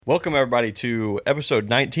Welcome, everybody, to episode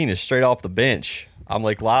 19 of Straight Off the Bench. I'm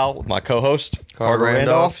Lake Lyle with my co-host, Carter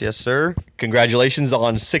Randolph. Yes, sir. Congratulations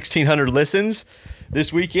on 1,600 listens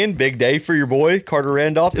this weekend. Big day for your boy, Carter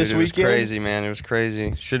Randolph, this weekend. It was crazy, man. It was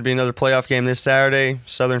crazy. Should be another playoff game this Saturday.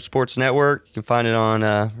 Southern Sports Network. You can find it on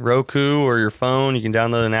Roku or your phone. You can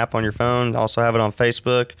download an app on your phone. Also have it on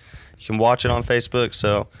Facebook. You can watch it on Facebook.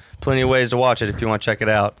 So plenty of ways to watch it if you want to check it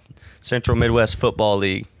out. Central Midwest Football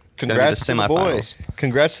League. Congrats to the boy.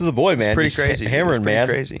 Congrats to the boy, man. It's pretty crazy. Hammering, man.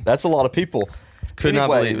 Crazy. That's a lot of people. Could not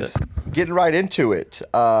believe it. Getting right into it.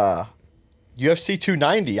 UFC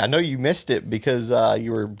 290. I know you missed it because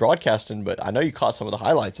you were broadcasting, but I know you caught some of the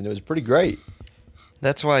highlights, and it was pretty great.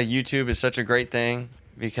 That's why YouTube is such a great thing,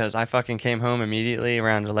 because I fucking came home immediately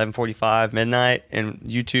around 11:45, midnight, and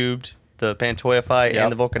YouTubed the Pantoja fight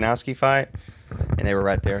and the Volkanovski fight, and they were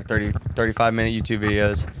right there, 35-minute YouTube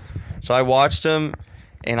videos. So I watched them.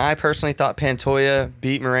 And I personally thought Pantoja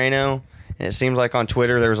beat Moreno, and it seems like on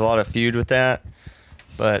Twitter there was a lot of feud with that.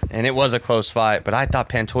 And it was a close fight, but I thought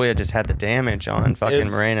Pantoja just had the damage on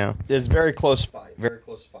fucking Moreno. It's a very close fight.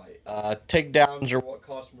 Takedowns are what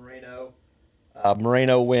cost Moreno.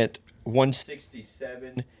 Moreno went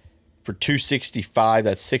 167 for 265.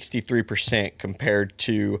 That's 63% compared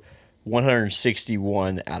to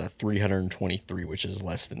 161 out of 323, which is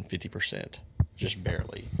less than 50%, just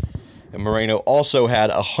barely. And Moreno also had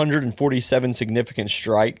 147 significant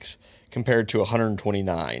strikes compared to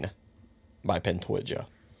 129 by Pantoja.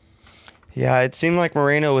 Yeah, it seemed like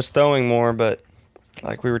Moreno was throwing more, but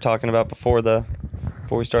like we were talking about before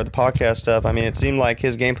we started the podcast up, I mean, it seemed like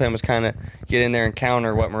his game plan was kind of get in there and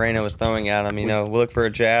counter what Moreno was throwing at him. We'll look for a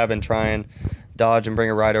jab and try and dodge and bring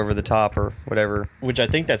it right over the top or whatever. Which I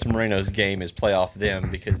think that's Moreno's game, is play off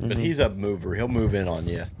them, but he's a mover. He'll move in on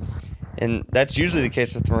you. And that's usually the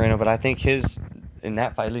case with Moreno, but I think in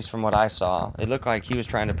that fight, at least from what I saw, it looked like he was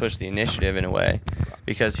trying to push the initiative in a way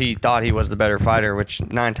because he thought he was the better fighter, which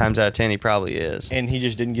 9 times out of 10 he probably is. And he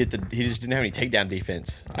just didn't have any takedown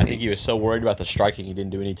defense. I think he was so worried about the striking he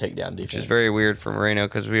didn't do any takedown defense. Which is very weird for Moreno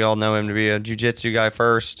because we all know him to be a jiu-jitsu guy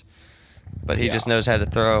first, but he just knows how to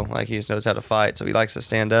throw, like he just knows how to fight, so he likes to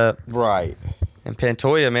stand up. Right. And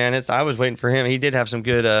Pantoja, man, I was waiting for him. He did have some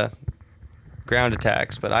good ground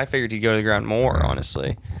attacks, but I figured he'd go to the ground more,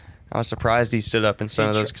 honestly. I was surprised he stood up in some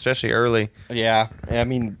of those, especially early. Yeah, I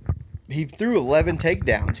mean, he threw 11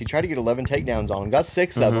 takedowns. He tried to get 11 takedowns on him, got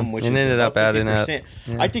 6 of them, which ended up adding up. Yeah.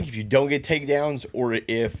 I think if you don't get takedowns or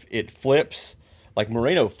if it flips, like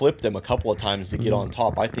Moreno flipped them a couple of times to get on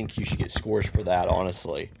top, I think you should get scores for that,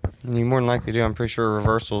 honestly. And you more than likely do. I'm pretty sure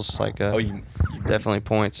reversals, you definitely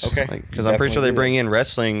points. Okay. Because I'm pretty sure they bring in a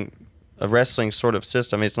wrestling sort of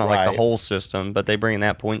system. It's not like the whole system, but they bring in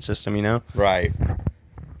that point system, Right.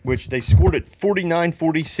 Which they scored at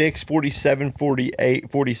 49-46, 47-48,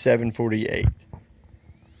 47-48.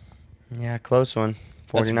 Yeah, close one.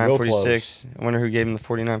 49-46. I wonder who gave him the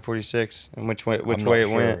 49-46 and which way it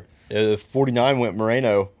went. Yeah, the 49 went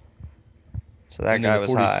Moreno. So that guy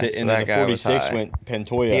was high. And then the 46 went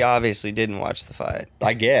Pantoja. He obviously didn't watch the fight.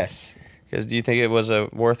 I guess. Because do you think it was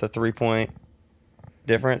worth a 3-point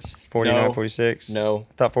difference? 49-46? No.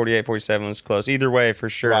 I thought 48-47 was close. Either way, for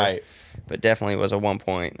sure. Right. But definitely was a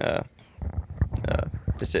 1-point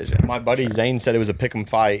decision. My buddy Zane said it was a pick'em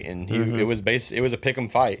fight, and it was a pick'em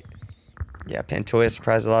fight. Yeah, Pantoja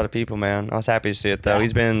surprised a lot of people, man. I was happy to see it, though.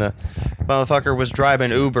 He's been in the... Motherfucker was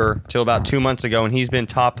driving Uber till about 2 months ago, and he's been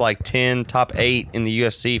top 10, top 8 in the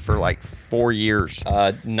UFC for 4 years.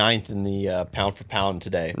 9th in the pound for pound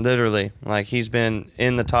today. Literally. He's been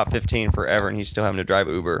in the top 15 forever, and he's still having to drive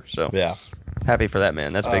Uber. So, yeah. Happy for that,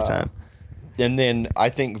 man. That's big time. And then I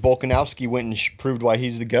think Volkanovski went and proved why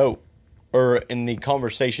he's the GOAT, or in the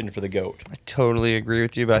conversation for the GOAT. I totally agree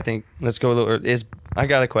with you, but I think let's go a little. I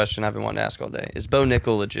got a question I've been wanting to ask all day. Is Bo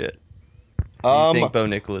Nickel legit? Do you think Bo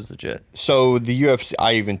Nickel is legit? So the UFC,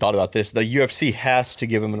 I even thought about this. The UFC has to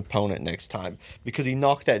give him an opponent next time because he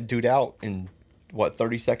knocked that dude out in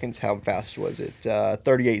 30 seconds? How fast was it?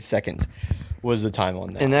 38 seconds was the time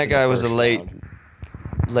on that. And that guy was a late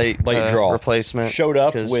draw replacement. Showed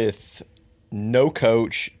up with no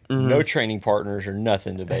coach, no training partners, or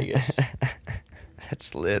nothing to Vegas.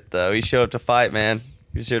 That's lit, though. He showed up to fight, man.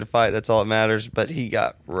 He was here to fight. That's all that matters. But he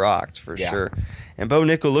got rocked for sure. And Bo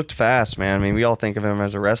Nickel looked fast, man. I mean, we all think of him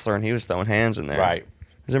as a wrestler, and he was throwing hands in there. Right. It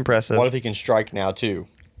was impressive. What if he can strike now, too?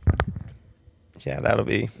 Yeah, that'll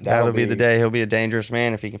be the day. He'll be a dangerous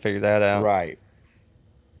man if he can figure that out. Right.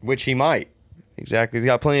 Which he might. Exactly. He's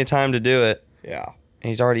got plenty of time to do it. Yeah. And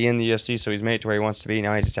he's already in the UFC, so he's made it to where he wants to be.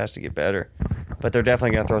 Now he just has to get better. But they're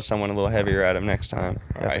definitely going to throw someone a little heavier at him next time.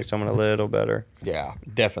 Definitely someone a little better. Yeah,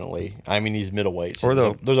 definitely. I mean, he's middleweight. So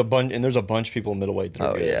Or there's a bunch of people in middleweight that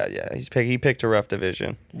are good. Yeah. He picked a rough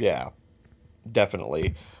division. Yeah,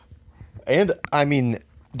 definitely. And, I mean,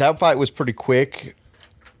 that fight was pretty quick.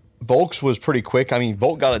 Volk's was pretty quick. I mean,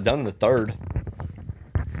 Volk got it done in the third.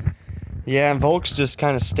 Yeah, and Volk's just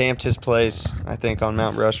kind of stamped his place, I think, on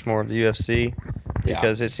Mount Rushmore of the UFC.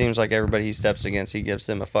 Because it seems like everybody he steps against, he gives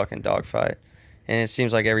them a fucking dogfight. And it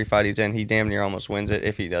seems like every fight he's in, he damn near almost wins it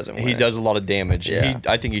if he doesn't win He it. does a lot of damage. Yeah.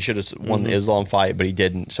 I think he should have won the Islam fight, but he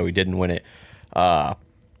didn't, so he didn't win it. I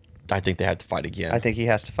think they have to fight again. I think he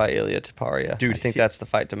has to fight Ilia Topuria. Dude, I think that's the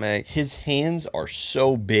fight to make. His hands are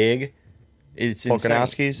so big. It's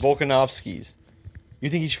Volkanovski's? Volkanovski's. You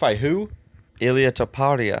think he should fight who? Ilia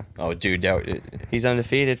Topuria. Oh, dude. He's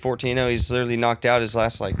undefeated, 14-0. He's literally knocked out his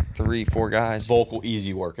last, 3-4 guys. Volk will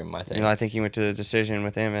easy work him, I think. I think he went to the decision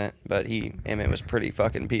with Emmett, but Emmett was pretty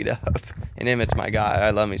fucking beat up. And Emmett's my guy.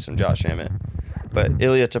 I love me some Josh Emmett. But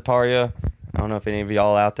Ilia Topuria, I don't know if any of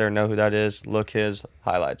y'all out there know who that is. Look his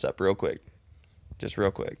highlights up real quick. Just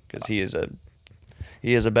real quick, because he is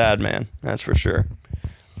a bad man, that's for sure.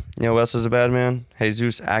 You know who else is a bad man?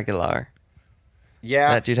 Jesus Aguilar. Yeah.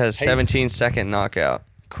 That dude had a 17-second knockout.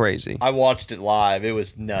 Crazy. I watched it live. It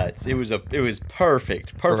was nuts. It was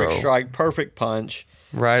perfect. Perfect strike, perfect punch.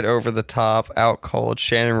 Right over the top, out cold.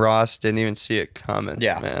 Shannon Ross didn't even see it coming.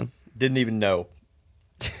 Yeah. Man. Didn't even know.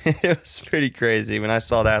 It was pretty crazy. When I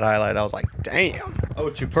saw that highlight, I was like, damn.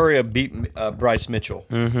 Oh, Topuria beat Bryce Mitchell.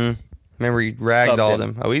 Mm-hmm. Remember, he ragdolled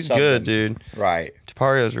him. Oh, he's good, dude. Right.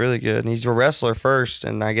 Topuria is really good. And he's a wrestler first,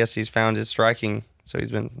 and I guess he's found his striking, so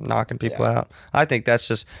he's been knocking people out. I think that's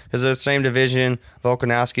just because they're the same division.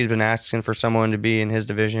 Volkanovski's been asking for someone to be in his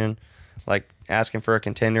division, asking for a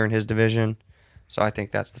contender in his division. So I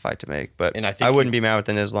think that's the fight to make. But I wouldn't be mad with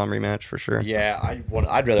an Islam rematch for sure. Yeah,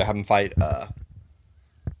 I'd rather have him fight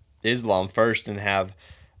Islam first and have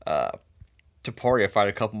Topuria fight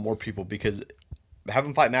a couple more people, because have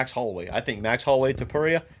him fight Max Holloway. I think Max Holloway,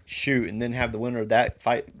 Topuria, and then have the winner of that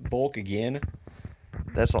fight Volk again.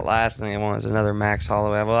 That's the last thing I want is another Max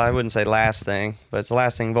Holloway. Well, I wouldn't say last thing, but it's the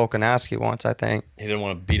last thing Volkanovski wants, I think. He didn't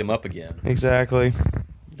want to beat him up again. Exactly.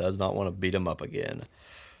 Does not want to beat him up again.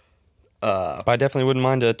 But I definitely wouldn't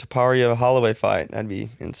mind a Topuria-Holloway fight. That'd be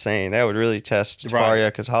insane. That would really test Topuria,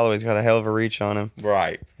 because Holloway's got a hell of a reach on him.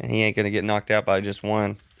 Right. And he ain't going to get knocked out by just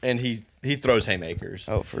one. And he throws haymakers.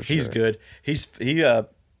 Oh, for sure. He's good.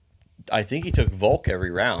 I think he took Volk every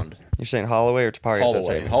round. You're saying Holloway or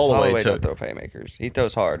Topuria? Holloway don't throw haymakers. He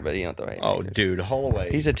throws hard, but he don't throw haymakers. Oh, dude,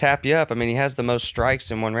 Holloway. He's a tap you up. I mean, he has the most strikes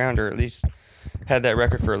in one round, or at least had that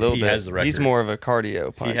record for a little bit. He has the record. He's more of a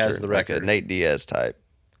cardio puncher. He has the record. Like a Nate Diaz type.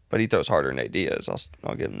 But he throws harder than Nate Diaz.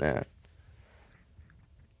 I'll give him that.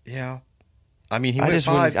 Yeah. I mean, I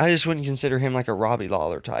just wouldn't consider him like a Robbie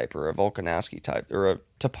Lawler type or a Volkanovski type or a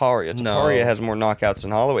Topuria. Topuria has more knockouts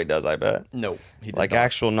than Holloway does, I bet. No, he does like not.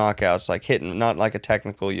 Actual knockouts, like hitting, not like a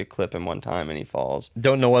technical. You clip him one time and he falls. I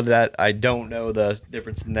don't know the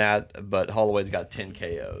difference in that, but Holloway's got 10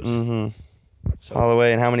 KOs. Mm-hmm. So,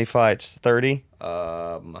 Holloway, and how many fights? 30.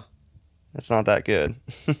 That's not that good.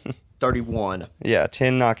 31. Yeah,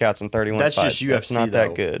 10 knockouts and 31 That's fights. just UFC, That's not though.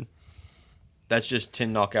 that good. That's just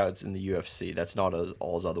 10 knockouts in the UFC. That's not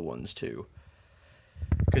all his other ones, too.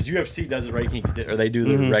 Because UFC does the rankings, or they do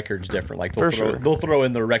the records different. Like they'll throw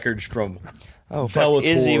in the records from Bellator.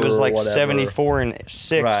 Izzy was like whatever.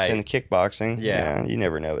 74-6 in the kickboxing. Yeah, you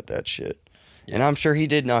never know with that shit. Yeah. And I'm sure he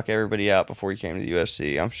did knock everybody out before he came to the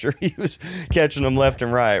UFC. I'm sure he was catching them left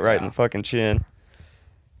and right in the fucking chin.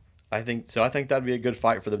 I think that'd be a good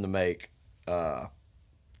fight for them to make.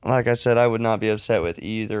 Like I said, I would not be upset with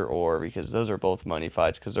either or, because those are both money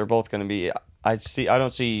fights, because they're both going to be. I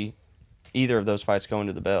don't see either of those fights going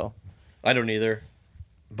to the bell. I don't either,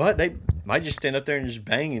 but they might just stand up there and just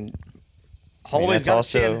bang. And Holloway's that's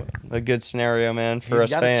also a good scenario, man, for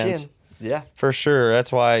us fans. Yeah, for sure.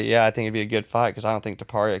 That's why. Yeah, I think it'd be a good fight, because I don't think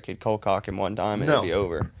Topuria could cold cock him one time and it'd be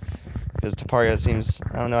over. Because Topuria seems,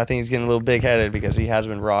 I don't know, I think he's getting a little big-headed, because he has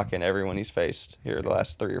been rocking everyone he's faced here the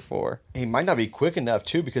last 3 or 4. He might not be quick enough,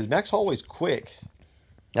 too, because Max Holloway's quick.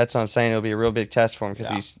 That's what I'm saying. It'll be a real big test for him, because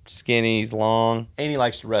he's skinny, he's long. And he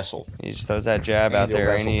likes to wrestle. He just throws that jab out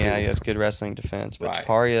there, and he has good wrestling defense. But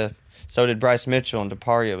Topuria, so did Bryce Mitchell, and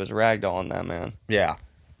Topuria was ragdolling that man. Yeah.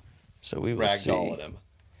 So we will see. Ragdolling him.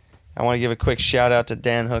 I want to give a quick shout-out to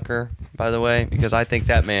Dan Hooker, by the way, because I think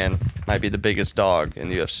that man might be the biggest dog in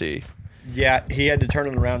the UFC. Yeah, he had to turn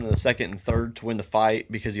it around in the second and third to win the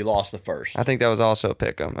fight because he lost the first. I think that was also a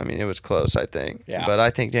pick 'em. I mean, it was close, I think. Yeah. But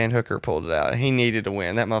I think Dan Hooker pulled it out. He needed to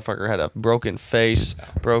win. That motherfucker had a broken face,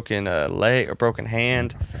 broken leg, or broken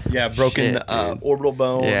hand. Yeah, broken orbital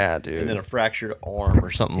bone. Yeah, dude. And then a fractured arm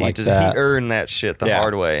or something that. He earned that shit the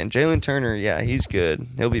hard way. And Jalen Turner, yeah, he's good.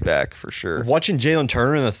 He'll be back for sure. Watching Jalen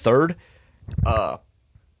Turner in the third,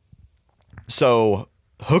 so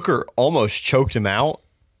Hooker almost choked him out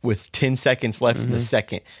with 10 seconds left in the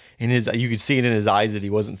second. And you could see it in his eyes that he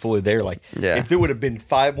wasn't fully there. Like, if it would have been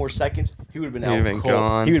 5 more seconds, he would have been out cold.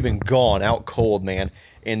 Gone. He would have been gone, out cold, man.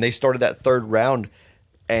 And they started that third round,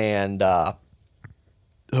 and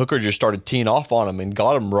Hooker just started teeing off on him and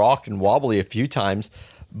got him rocked and wobbly a few times.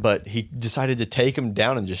 But he decided to take him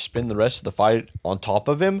down and just spin the rest of the fight on top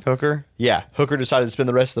of him. Hooker? Yeah, Hooker decided to spin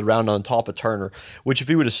the rest of the round on top of Turner, which if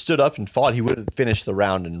he would have stood up and fought, he would have finished the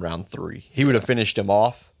round in round 3. He would have finished him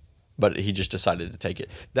off, but he just decided to take it.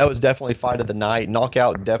 That was definitely fight of the night.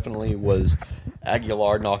 Knockout definitely was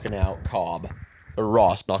Aguilar knocking out Cobb, or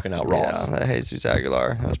Ross knocking out Ross. Yeah, that Jesus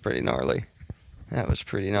Aguilar, that was pretty gnarly.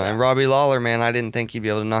 And Robbie Lawler, man, I didn't think he'd be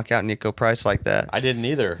able to knock out Nico Price like that. I didn't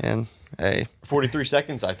either. And, hey. 43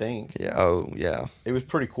 seconds, I think. Yeah, oh, yeah. It was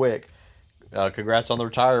pretty quick. Congrats on the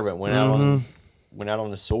retirement. Went out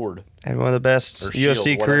on the sword. Had one of the best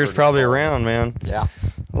UFC careers probably around, man. Yeah.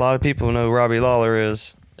 A lot of people know who Robbie Lawler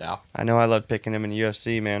is. Yeah. I know I loved picking him in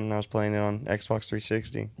UFC, man, when I was playing it on Xbox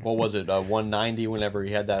 360. What was it, 190 whenever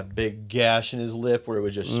he had that big gash in his lip where it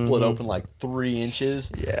was just split open like 3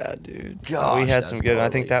 inches? Yeah, dude. Gosh, we had some good. gnarly. I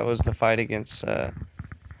think that was the fight against,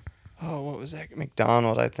 what was that?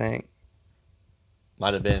 McDonald, I think.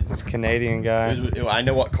 Might have been. It's a Canadian guy. I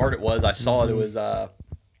know what card it was. I saw it. It was the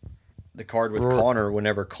card with Conor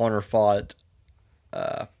whenever Conor fought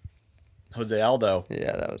Jose Aldo.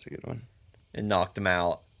 Yeah, that was a good one. And knocked him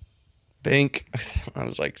out. Bink. I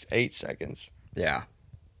was like 8 seconds. Yeah.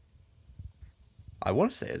 I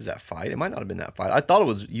want to say it's that fight. It might not have been that fight. I thought it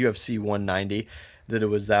was UFC 190 that it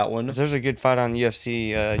was that one. There's a good fight on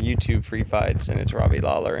UFC YouTube free fights, and it's Robbie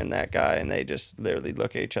Lawler and that guy, and they just literally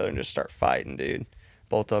look at each other and just start fighting, dude.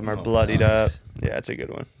 Both of them are bloodied up. Yeah, it's a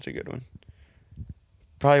good one. It's a good one.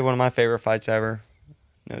 Probably one of my favorite fights ever.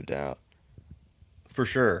 No doubt. For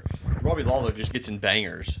sure. Robbie Lawler just gets in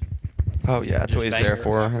bangers. Oh, yeah. That's what he's there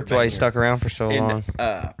for. That's why he stuck around for so long.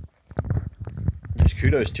 Just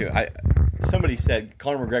kudos to him. Somebody said,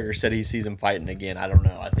 Conor McGregor said he sees him fighting again. I don't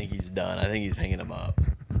know. I think he's done. I think he's hanging him up.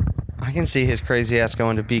 I can see his crazy ass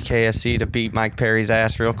going to BKFC to beat Mike Perry's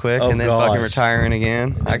ass real quick and then fucking retiring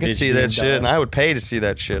again. I can see that shit, and I would pay to see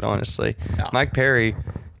that shit, honestly. Yeah. Mike Perry,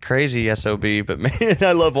 crazy SOB, but man,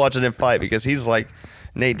 I love watching him fight because he's like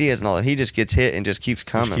Nate Diaz and all that. He just gets hit and just keeps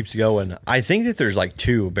coming. Just keeps going. I think that there's like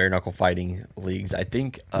 2 bare knuckle fighting leagues. I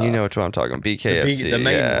think you know which one I'm talking about. BKFC, the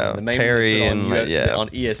main one, the main Perry one on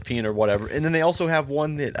ESPN or whatever. And then they also have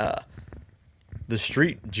one that the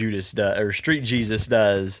Street Jesus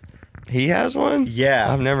does. He has one?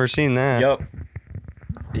 Yeah. I've never seen that. Yep.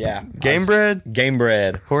 Yeah. Game Bread? Game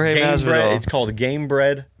Bread. Jorge Masvidal. It's called Game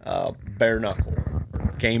Bread Bare Knuckle.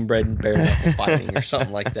 Or Game Bread and Bare Knuckle Fighting or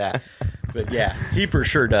something like that. But yeah, he for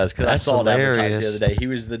sure does because I saw it advertised the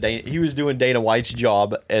other day. He was doing Dana White's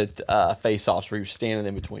job at face-offs where he was standing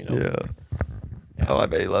in between them. Yeah. Oh, I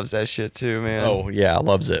bet he loves that shit too, man. Oh yeah,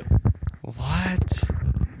 loves it. What?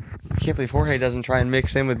 I can't believe Jorge doesn't try and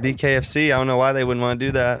mix in with BKFC. I don't know why they wouldn't want to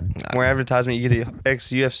do that. More advertisement, you get an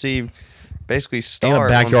ex-UFC basically star.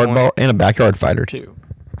 And a backyard fighter too.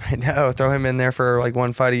 I know. Throw him in there for like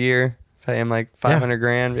one fight a year. Pay him like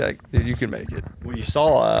 $500,000. Be like, dude, you can make it. Well, you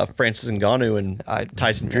saw Francis Ngannou and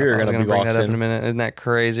Tyson Fury are going to be bring boxing. That up in a minute. Isn't that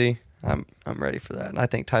crazy? I'm ready for that. And I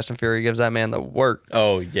think Tyson Fury gives that man the work.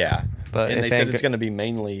 Oh yeah, but and they said it's going to be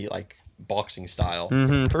mainly like boxing style.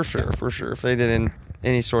 For sure. If they did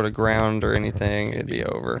any sort of ground or anything, it'd be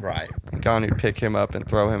over. Right. Ngannou'd pick him up and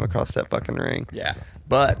throw him across that fucking ring. Yeah.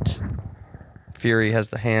 But Fury has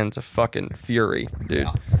the hands of fucking Fury, dude.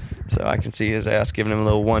 Yeah. So I can see his ass giving him a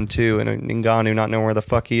little 1-2 and Ngannou not knowing where the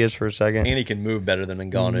fuck he is for a second. And he can move better than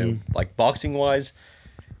Ngannou. Like boxing-wise,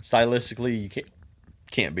 stylistically, you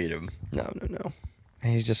can't beat him. No.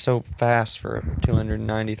 And he's just so fast for a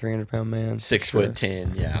 290, 300-pound man.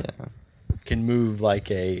 6'10", yeah. Can move like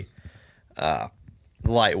a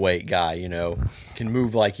lightweight guy, you know. Can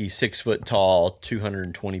move like he's 6 foot tall,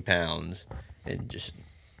 220 pounds, and just.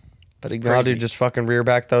 But Ngannou just fucking rear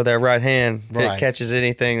back throw that right hand. If it catches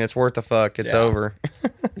anything that's worth a fuck, it's over.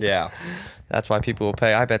 Yeah. That's why people will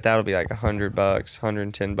pay. I bet that'll be like $100,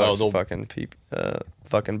 $110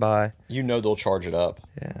 fucking buy. You know they'll charge it up.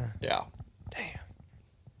 Yeah. Yeah. Damn.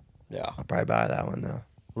 Yeah. I'll probably buy that one though.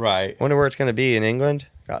 Right. Wonder where it's going to be. In England?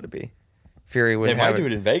 Got to be. Fury would They might do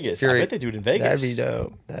it in Vegas. Fury, I bet they do it in Vegas. That'd be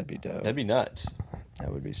dope. That'd be nuts.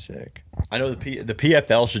 That would be sick. I know the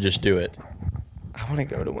PFL should just do it. I want to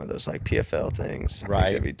go to one of those like PFL things. Right.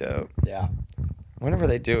 That'd be dope. Yeah. Whenever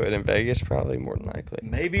they do it in Vegas, probably more than likely.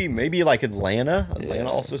 Maybe like Atlanta. Atlanta Yeah.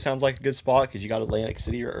 also sounds like a good spot because you got Atlantic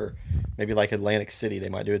City, or maybe like Atlantic City. They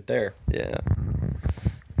might do it there. Yeah.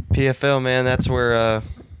 PFL, man, that's where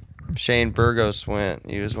Shane Burgos went.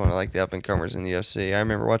 He was one of like the up and comers in the UFC. I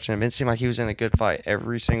remember watching him. It seemed like he was in a good fight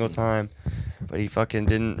every single time, but he fucking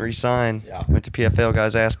didn't re-sign. Yeah. Went to PFL, got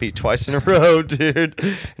his ass beat twice in a row, dude.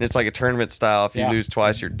 And it's like a tournament style. If you lose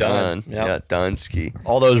twice, you're done. Yep. Yeah, done ski.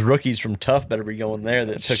 All those rookies from Tough better be going there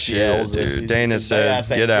that took the L's this dude. season. Dana said,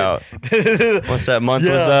 They get out. said, Once that month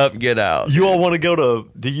was Yeah. up, get out. You all want to go to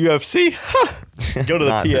the UFC? Go to the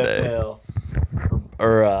Not PFL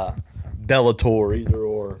or Bellator, either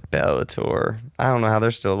or. Bellator. I don't know how they're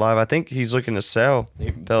still alive. I think he's looking to sell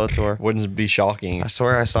Bellator. Wouldn't be shocking. I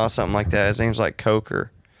swear I saw something like that. His name's like Coker.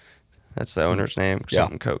 That's the owner's name. Yeah.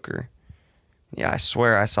 Something Coker. Yeah, I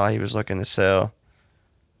swear I saw he was looking to sell.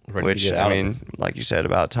 Ready to Which, get I out of mean, like you said,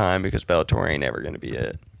 about time, because Bellator ain't ever going to be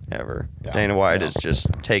it. Ever. Yeah. Dana White No. has just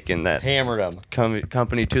taken that hammered them.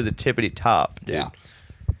 company to the tippity top, dude. Yeah.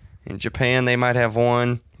 In Japan, they might have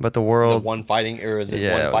one, but the The world, one fighting, or is it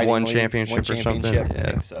Yeah, one fighting one league? championship or something. championship, I Yeah.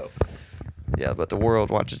 think so. yeah, but the world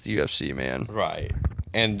watches the UFC, man. Right.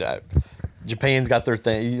 And Japan's got their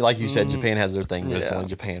thing. Like you said, Japan has their thing. But it's Yeah. only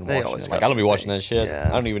Japan They watching always it. Like, got I don't be their watching thing. that shit. Yeah.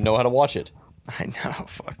 I don't even know how to watch it. I know,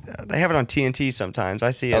 fuck that. They have it on TNT sometimes.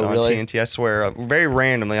 I see it Oh, on really? TNT. I swear, very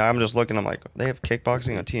randomly. I'm just looking. I'm like, they have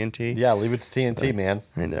kickboxing on TNT. Yeah, leave it to TNT, man.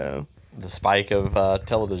 I know. The spike of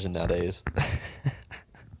television nowadays.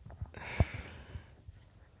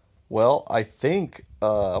 Well, I think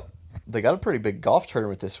they got a pretty big golf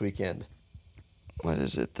tournament this weekend. What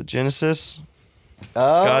is it? The Genesis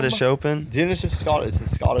Scottish Open. Genesis Scott. It's the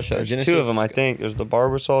Scottish. There's Genesis, two of them, I think. There's the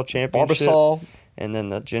Barbasol Championship, Barbasol, and then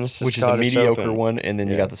the Genesis which Scottish is a mediocre Open. one, and then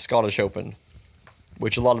you Yeah. got the Scottish Open,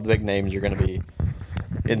 which a lot of the big names are going to be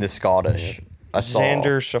in the Scottish. I saw.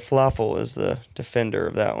 Xander Schauffele is the defender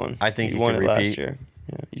of that one. I think he he won could it last repeat. year.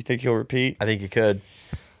 Yeah. You think he'll repeat? I think you could.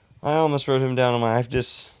 I almost wrote him down on my. I've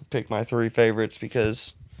just picked my three favorites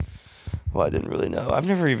because, well, I didn't really know. I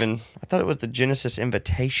thought it was the Genesis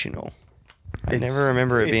Invitational. I never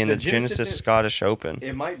remember it being the Genesis Scottish Open.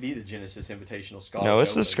 It might be the Genesis Invitational Scottish. No,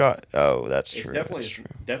 it's the Open. Scott. Oh, that's It's true. definitely That's true.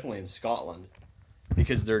 definitely in Scotland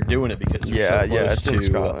because they're doing it because they're Yeah, so close yeah, it's in to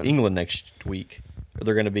Scotland. England next week. Or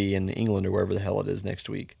they're going to be in England or wherever the hell it is next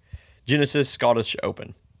week. Genesis Scottish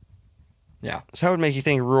Open. Yeah, So that would make you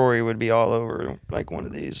think Rory would be all over like one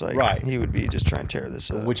of these. Like, Right. He would be just trying to tear this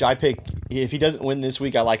up. which I pick. If he doesn't win this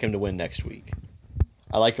week, I like him to win next week.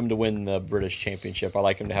 I like him to win the British Championship. I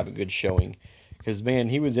like him to have a good showing because man,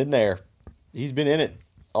 he was in there. He's been in it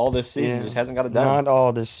all this season. Just hasn't got it done. Not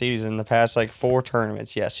all this season. The past like 4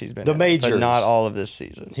 tournaments, yes, he's been The in it, majors. but not all of this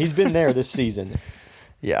season. He's been there this season.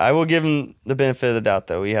 Yeah, I will give him the benefit of the doubt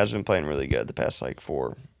though. He has been playing really good the past like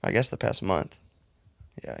the past month.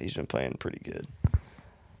 Yeah, he's been playing pretty good.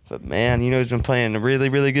 But man, he's been playing really,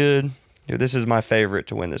 really good. Dude, this is my favorite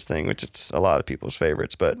to win this thing, which it's a lot of people's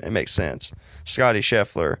favorites, but it makes sense. Scotty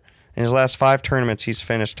Scheffler. In his last 5 tournaments, he's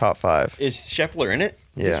finished top 5. Is Scheffler in it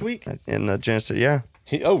this week? In the Genesis, yeah.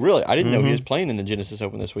 Oh, really? I didn't know he Mhm. was playing in the Genesis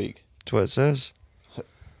Open this week. That's what it says.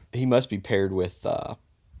 He must be paired with.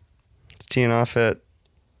 It's teeing off at...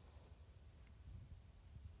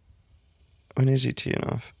 When is he teeing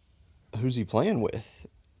off? Who's he playing with?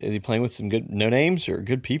 Is he playing with some good no names or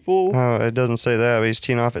good people? Oh, it doesn't say that, but he's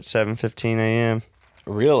teeing off at 7:15 a.m.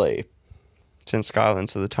 Really? It's in Scotland,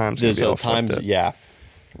 so the time's going to be all fucked up. Yeah,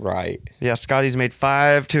 right. Yeah, Scotty's made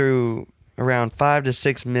around 5 to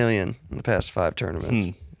 6 million in the past 5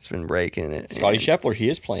 tournaments. It's been raking it. Scotty Scheffler, he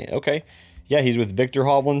is playing. Okay, yeah, he's with Victor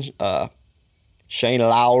Hovland, Shane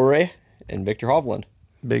Lowry, and Victor Hovland.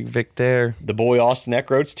 Big Vic there. The boy Austin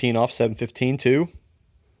Eckroat's teeing off 7:15 too.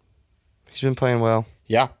 He's been playing well.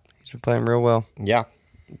 Yeah, He's been playing real well. yeah,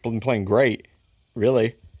 been playing great.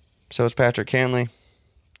 Really. So is Patrick Cantley.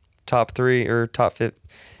 Top 3 or top 5.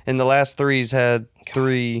 In the last 3, he's had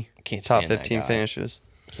 3 Can't top stand that 15 guy. finishes.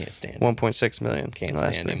 Can't stand him. 1.6 million. Can't in the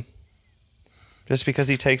last stand 3. him. Just because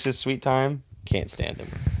he takes his sweet time, Can't stand him.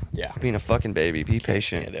 Yeah. being a fucking baby. Be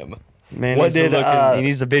patient. Stand him. Man, What needs to did, look he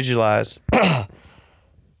needs to visualize.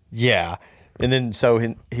 Yeah. And then so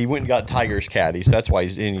he went and got Tiger's caddy, so that's why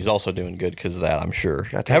he's also doing good because of that, I'm sure.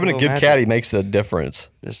 Gotta take Having a a little good magic. caddy makes a difference.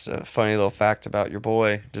 Just a funny little fact about your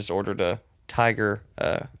boy. Just ordered a Tiger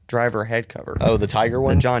driver head cover. Oh, the Tiger The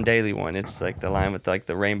one? John Daly one. It's like the line with like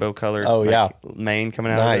the rainbow colored mane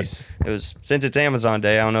coming out Nice. of it. It was, since it's Amazon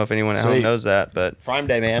Day, I don't know if anyone at home knows that, but Prime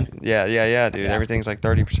Day, man. yeah, dude. Yeah. Everything's like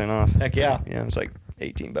 30% off. Heck yeah. Yeah, it was like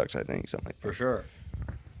 $18, I think, something like that. For sure.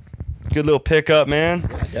 Good little pickup, man.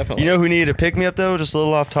 Yeah, definitely. You know who needed a pick me up though? Just a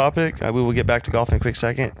little off topic. We will get back to golf in a quick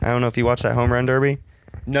second. I don't know if you watched that home run derby.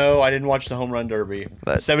 No, I didn't watch the home run derby.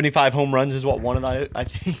 But 75 home runs is what one of the, I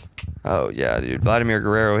think. Oh yeah, dude. Vladimir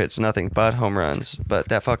Guerrero hits nothing but home runs, but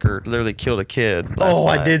that fucker literally killed a kid. Last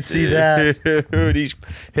night, I did see that. Dude, he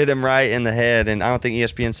hit him right in the head, and I don't think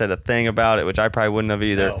ESPN said a thing about it, which I probably wouldn't have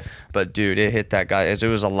either. No. But dude, it hit that guy as it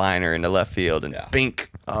was a liner in the left field, and Yeah.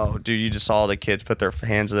 bink. Oh, dude, you just saw the kids put their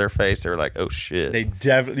hands to their face. They were like, "Oh shit." They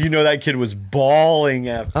definitely, that kid was bawling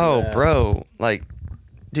after Oh, that. bro, like.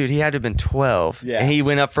 Dude, he had to have been 12. Yeah. And he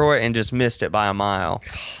went up for it and just missed it by a mile.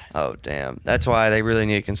 Oh, damn. That's why they really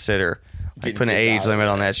need to consider Getting putting an kids age out of limit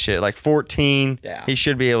on there. that shit. Like 14, Yeah. he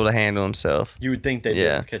should be able to handle himself. You would think they'd be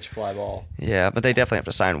able to catch a fly ball. Yeah, but they definitely have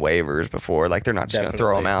to sign waivers before. Like, they're not just going to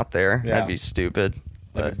throw him Definitely. out there. Yeah. That'd be stupid.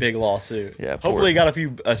 Like a But big lawsuit. Yeah, Hopefully he got a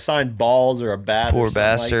few assigned balls or a bat. poor or something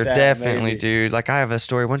bastard. Like that, Definitely, maybe. dude. Like, I have a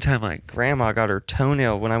story. One time, my grandma got her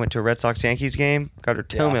toenail when I went to a Red Sox-Yankees game. Got her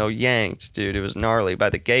toenail yanked, dude. It was gnarly by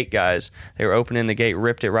the gate guys. They were opening the gate,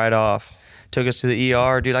 ripped it right off. Took us to the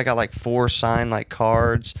ER. Dude, I got like 4 signed like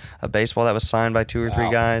cards. A baseball that was signed by 2 or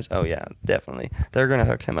 3 guys. Oh, yeah, definitely. They're going to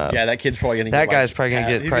hook him up. Yeah, that kid's probably gonna. That get, guy's like, probably going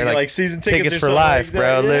to get he's probably gonna like get, season tickets or for something life, like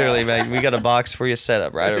bro. that. Literally, man. We got a box for you set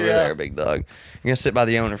up right over Yeah. there, big dog. You're going to sit by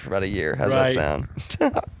the owner for about a year. How's that Right. sound?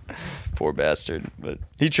 Poor bastard. But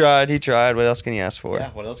he tried. What else can you ask for? Yeah,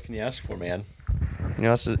 what else can you ask for, man? You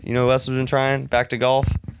know who else has been trying? Back to golf?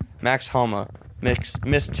 Max Homa.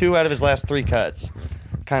 Missed 2 out of his last 3 cuts.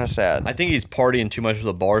 Kind of sad. I think he's partying too much with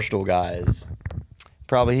the Barstool guys.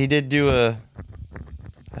 Probably. He did do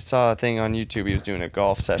I saw a thing on YouTube. He was doing a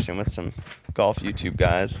golf session with some golf YouTube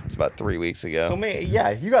guys. It was about 3 weeks ago. So, man,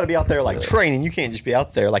 yeah, you got to be out there, like, training. You can't just be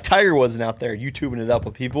out there. Like, Tiger wasn't out there YouTubing it up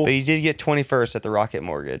with people. But he did get 21st at the Rocket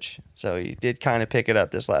Mortgage. So he did kind of pick it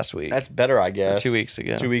up this last week. That's better, I guess. 2 weeks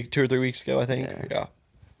ago. 2 or 3 weeks ago, I think. Yeah.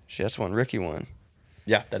 Shit, that's one Ricky won.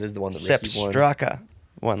 Yeah, that is the one that Sepp Ricky won. Straka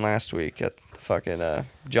won last week at the fucking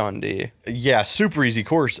John D. Yeah, super easy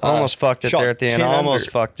course. Almost fucked it shot there at the end. 10 Almost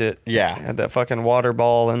under. fucked it. Yeah. Had that fucking water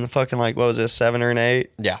ball and the fucking, like, what was it, 7 or an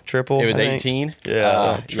 8? Yeah. Triple. It was I think. 18.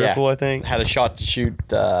 Triple, I think. Had a shot to shoot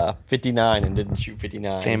 59 and didn't shoot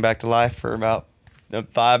 59. Came back to life for about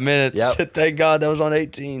 5 minutes. Yep. Thank God that was on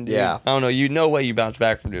 18, dude. Yeah. I don't know. No way you bounce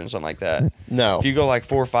back from doing something like that. No. If you go like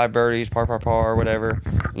 4 or 5 birdies, par, or whatever,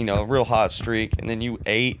 a real hot streak, and then you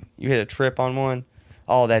hit a trip on one,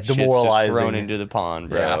 all that shit's just Demoralizing. thrown into the pond,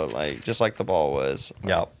 bro. Yeah. Like, just like the ball was.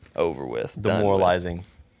 Yep. Over with. done with. Demoralizing.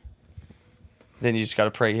 Then you just got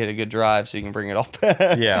to pray you hit a good drive so you can bring it all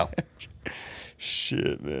back. Yeah.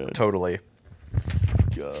 Shit, man. Totally.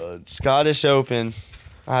 God. Scottish Open.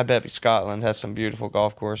 I bet Scotland has some beautiful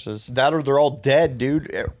golf courses. That or they're all dead,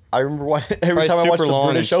 dude. I remember every Probably time I watch super the long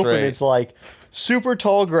and British Open, straight. it's like super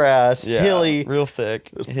tall grass, Yeah, hilly, real thick.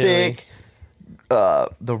 hilly. thick.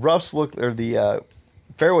 The roughs the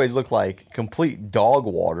fairways look like complete dog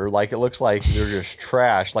water. Like it looks like they're just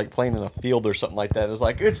trash, like playing in a field or something like that. It's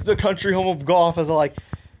like it's the country home of golf. I was like,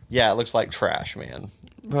 yeah, it looks like trash, man.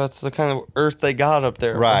 Well, it's the kind of earth they got up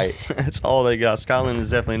there. bro. Right. That's all they got. Scotland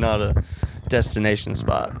is definitely not a destination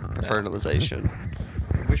spot for fertilization.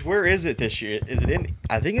 Where is it this year? Is it in?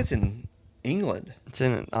 I think it's in England. It's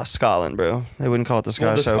in Scotland, bro. They wouldn't call it the Well,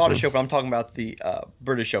 Scottish the Scottish Open. Open. I'm talking about the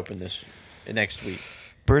British Open next week.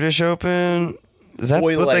 British Open. Is that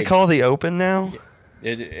Boy what they Lake. call the Open now?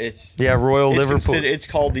 It's Yeah, Royal Liverpool. It's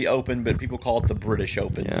called the Open, but people call it the British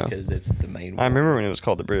Open Yeah. because it's the main one. I remember when it was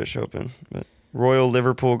called the British Open. But Royal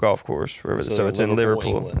Liverpool Golf Course. Wherever So it's in Liverpool,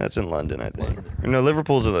 Liverpool. England. That's in London, I think. London. No,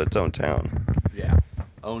 Liverpool's in its own town. Yeah,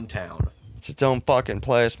 own town. It's its own fucking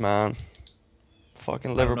place, man.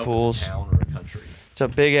 Fucking I don't know if Liverpool's. it's a town or a country. It's a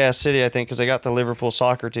big ass city, I think, because they got the Liverpool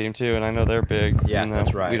soccer team too, and I know they're big. Yeah, even though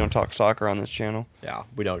that's right. We don't talk soccer on this channel. Yeah,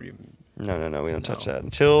 we don't even. No, we don't touch No. that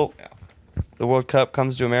until Yeah. the World Cup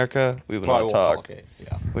comes to America. We will Probably not won't talk. it.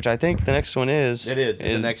 Yeah, Which I think the next one is. it is.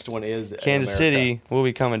 The next one is Kansas America. City. We'll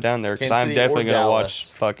be coming down there because Kansas I'm City definitely or gonna Dallas.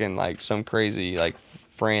 watch fucking like some crazy like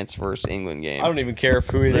France versus England game. I don't even care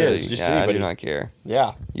who it Literally, is. Just yeah, I anybody. do not care.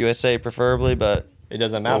 Yeah, USA preferably, but it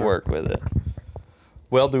doesn't we'll matter. work with it.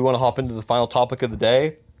 Well, do we want to hop into the final topic of the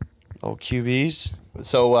day? Oh, QBs.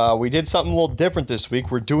 So we did something a little different this week.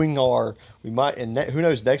 We're doing who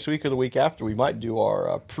knows, next week or the week after, we might do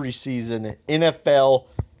our preseason NFL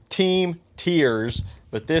team tiers.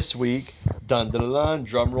 But this week, Dun dun dun, dun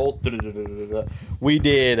drum roll. Dun, dun, dun, dun, dun. We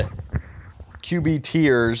did QB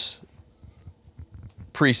tiers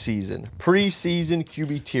preseason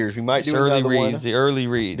QB tiers. We might do another one. The early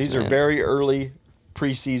reads. These are very early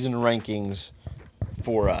preseason rankings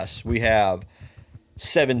for us. We have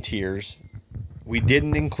 7 tiers. We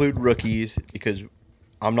didn't include rookies because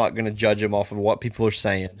I'm not going to judge them off of what people are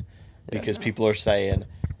saying, because people are saying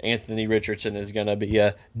Anthony Richardson is going to be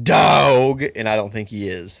a dog, and I don't think he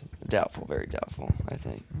is. Doubtful, very doubtful, I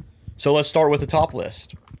think. So let's start with the top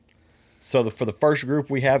list. So for the first group,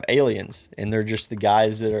 we have aliens, and they're just the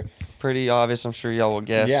guys that are... Pretty obvious. I'm sure y'all will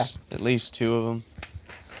guess at least 2 of them.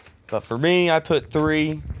 But for me, I put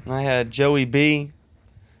 3. And I had Joey B,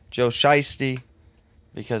 Joe Shiesty,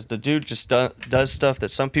 because the dude just does stuff that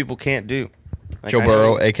some people can't do. Like, Joe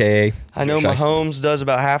Burrow, a.k.a. I know Mahomes does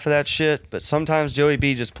about half of that shit, but sometimes Joey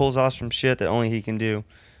B just pulls off some shit that only he can do.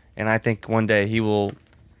 And I think one day he will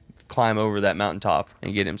climb over that mountaintop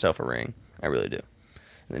and get himself a ring. I really do.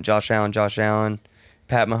 And then Josh Allen,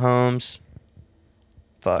 Pat Mahomes.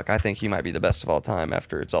 Fuck, I think he might be the best of all time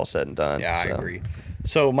after it's all said and done. Yeah, I agree.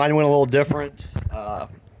 So mine went a little different.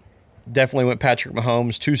 Definitely went Patrick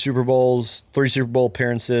Mahomes, 2 Super Bowls, 3 Super Bowl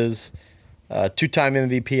appearances, 2-time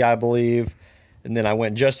MVP, I believe. And then I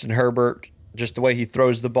went Justin Herbert, just the way he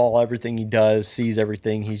throws the ball, everything he does, sees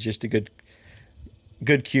everything. He's just a good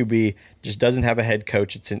QB, just doesn't have a head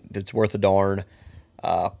coach that's worth a darn.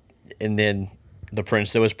 And then the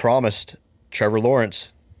prince that was promised, Trevor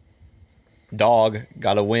Lawrence, dog,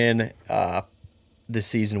 got a win this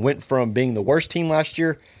season. Went from being the worst team last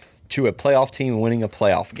year to a playoff team winning a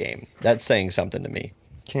playoff game. That's saying something to me.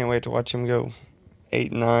 Can't wait to watch him go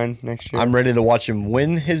 8-9 next year. I'm ready to watch him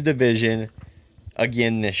win his division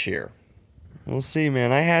again this year. We'll see,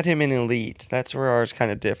 man. I had him in elite. That's where ours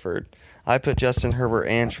kind of differed. I put Justin Herbert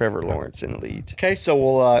and Trevor Lawrence in elite. Okay,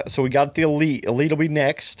 so we got the elite. Elite will be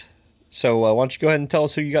next. So why don't you go ahead and tell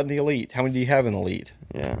us who you got in the elite? How many do you have in elite?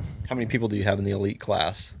 Yeah. How many people do you have in the elite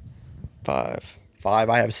class? 5. 5.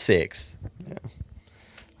 I have 6. Yeah.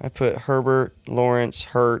 I put Herbert, Lawrence,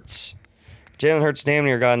 Hurts. Jalen Hurts damn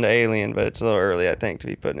near got into Alien, but it's a little early, I think, to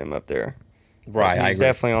be putting him up there. Right, He's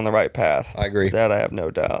definitely on the right path. I agree. That I have no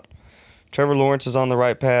doubt. Trevor Lawrence is on the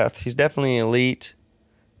right path. He's definitely elite,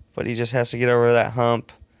 but he just has to get over that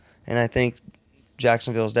hump. And I think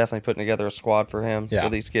Jacksonville is definitely putting together a squad for him to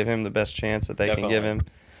at least give him the best chance that they can give him.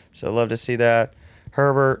 So I'd love to see that.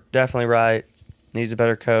 Herbert, definitely right. Needs a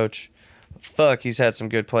better coach. Fuck, he's had some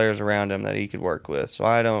good players around him that he could work with. So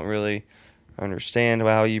I don't really understand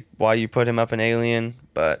why you put him up in Alien,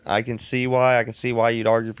 but I can see why. I can see why you'd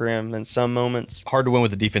argue for him in some moments. Hard to win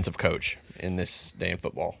with a defensive coach in this day in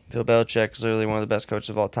football. Bill Belichick is literally one of the best coaches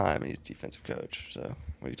of all time, and he's a defensive coach. So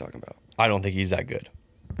what are you talking about? I don't think he's that good.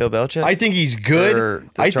 Bill Belichick? I think he's good. Or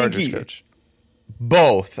the Chargers coach?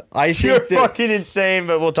 Both. You're fucking insane,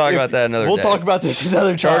 but we'll talk about that another day. We'll talk about this another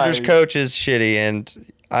time. Chargers coach is shitty,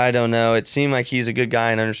 and I don't know. It seemed like he's a good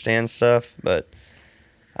guy and understands stuff, but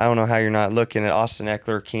I don't know how you're not looking at Austin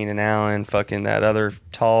Eckler, Keenan Allen, fucking that other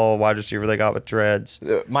tall wide receiver they got with dreads.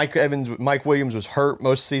 Mike Williams was hurt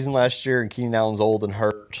most of the season last year, and Keenan Allen's old and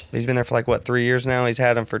hurt. He's been there for 3 years now. He's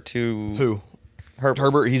had him for 2. Who?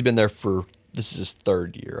 Herbert. He's been there for, this is his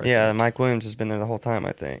 3rd year. I think. Mike Williams has been there the whole time,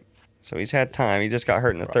 I think. So he's had time. He just got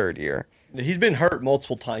hurt in the 3rd year. He's been hurt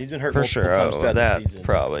multiple times. He's been hurt multiple times throughout the season.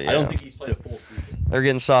 Probably, yeah. I don't think he's played a full season. They're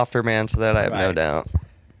getting softer, man, so that I have no doubt.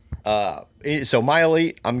 So my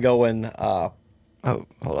elite, I'm going. Hold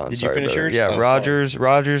on. Did Sorry, you finish brother. yours? Yeah,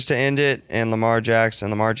 Rodgers to end it, and Lamar Jackson.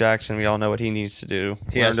 Lamar Jackson, we all know what he needs to do.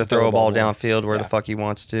 He has to throw a ball downfield where the fuck he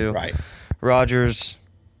wants to. Right. Rodgers,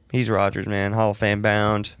 he's Rodgers, man. Hall of Fame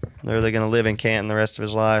bound. They're going to live in Canton the rest of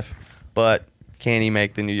his life, but can he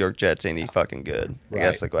make the New York Jets any fucking good? Right.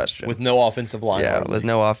 That's the question. With no offensive line. Yeah, with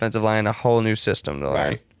no offensive line, a whole new system to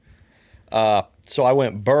learn. Right. So I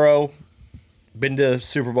went Burrow, been to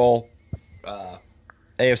Super Bowl,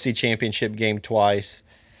 AFC Championship game twice.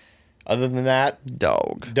 Other than that,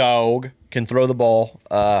 dog can throw the ball.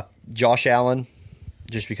 Josh Allen,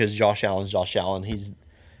 just because Josh Allen's Josh Allen, he's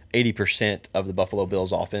 80% of the Buffalo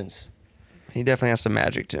Bills offense. He definitely has some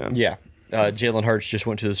magic to him. Yeah. Jalen Hurts just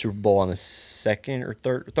went to the Super Bowl on his second or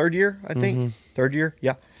third year, I think. Mm-hmm. 3rd year,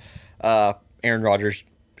 yeah. Aaron Rodgers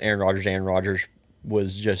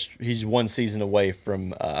was just, he's 1 season away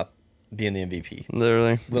from being the MVP.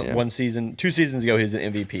 Literally. 1 season, 2 seasons ago, he was the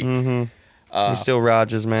MVP. Mm-hmm. He's still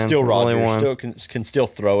Rodgers, man. Still Rodgers. Still can still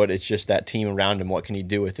throw it. It's just that team around him. What can he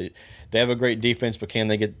do with it? They have a great defense, but can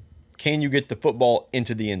you get the football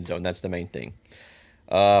into the end zone? That's the main thing.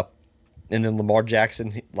 And then Lamar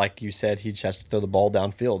Jackson, like you said, he just has to throw the ball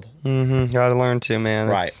downfield. Mm-hmm. Got to learn to, man.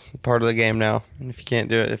 That's part of the game now. And if you can't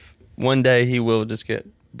do it, if one day he will just get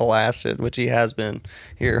blasted, which he has been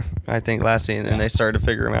here, I think, last season, and they started to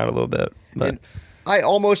figure him out a little bit. But and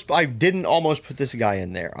I didn't almost put this guy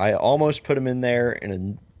in there. I almost put him in there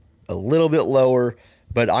in a little bit lower,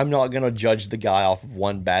 but I'm not going to judge the guy off of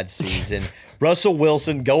one bad season. Russell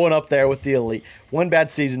Wilson going up there with the elite. One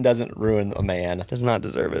bad season doesn't ruin a man. Does not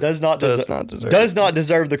deserve it. Does not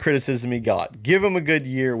deserve the criticism he got. Give him a good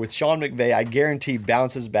year with Sean McVay. I guarantee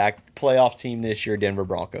bounces back. Playoff team this year, Denver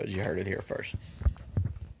Broncos. You heard it here first.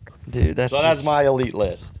 Dude, that's my elite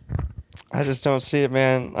list. I just don't see it,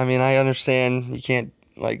 man. I mean, I understand you can't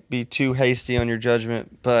be too hasty on your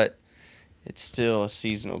judgment, but it's still a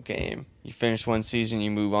seasonal game. You finish one season,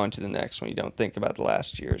 you move on to the next one. You don't think about the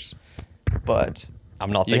last year's. But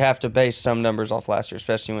you have to base some numbers off last year,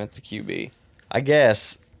 especially when it's a QB. I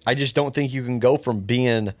guess. I just don't think you can go from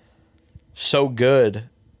being so good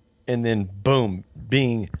and then, boom,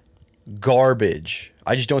 being garbage.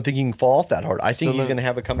 I just don't think you can fall off that hard. I think he's going to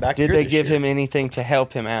have a comeback. Did they give him anything to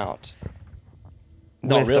help him out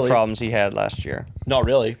with the problems he had last year? Not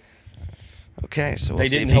really. Okay, so we'll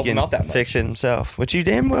see if he can fix it himself, which he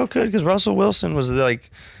damn well could, because Russell Wilson was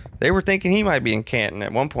they were thinking he might be in Canton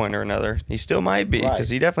at one point or another. He still might be,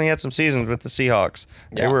 because he definitely had some seasons with the Seahawks.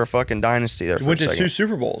 They were a fucking dynasty there. He went to 2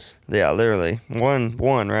 Super Bowls. Yeah, literally. One,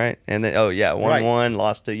 right? And then, won,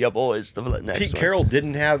 lost to your boys the next Pete Carroll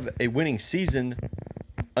didn't have a winning season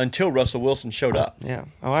until Russell Wilson showed up. Yeah.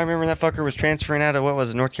 Oh, I remember that fucker was transferring out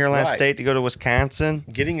of, North Carolina State to go to Wisconsin.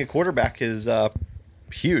 Getting a quarterback is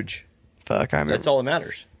huge. Fuck, I remember. That's all that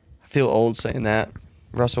matters. I feel old saying that.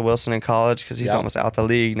 Russell Wilson in college, because he's almost out the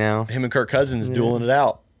league now. Him and Kirk Cousins dueling it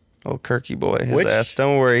out. Oh, Kirky boy. His ass.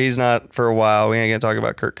 Don't worry, he's not for a while. We ain't going to talk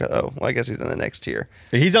about Kirk. Oh, well, I guess he's in the next tier.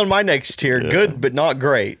 He's on my next tier. Yeah. Good, but not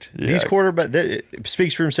great. Yeah. These quarterbacks, it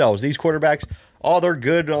speaks for themselves. These quarterbacks, they're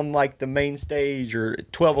good on the main stage or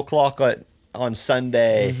 12 o'clock on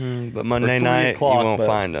Sunday. Mm-hmm. But Monday night, you won't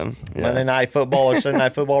find them. Yeah. Monday night football or Sunday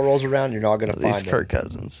night football rolls around, you're not going to find them. Kirk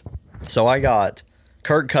Cousins. So I got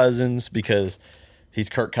Kirk Cousins because he's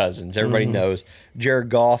Kirk Cousins. Everybody knows. Jared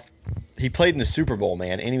Goff, he played in the Super Bowl,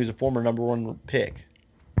 man, and he was a former number 1 pick.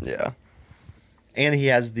 Yeah. And he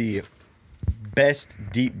has the best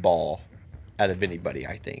deep ball out of anybody,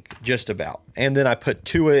 I think. Just about. And then I put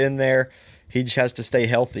Tua in there. He just has to stay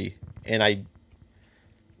healthy. And I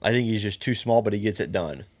think he's just too small, but he gets it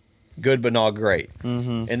done. Good, but not great.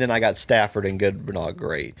 Mm-hmm. And then I got Stafford and good, but not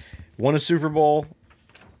great. Won a Super Bowl.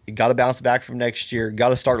 Got to bounce back from next year. Got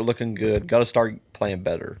to start looking good. Got to start playing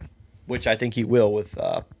better, which I think he will with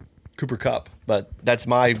Cooper Kupp. But that's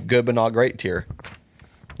my good but not great tier.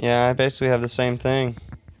 Yeah, I basically have the same thing.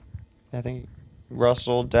 I think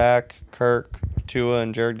Russell, Dak, Kirk, Tua,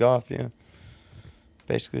 and Jared Goff, yeah.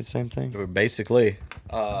 Basically the same thing. Basically.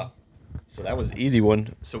 So that was an easy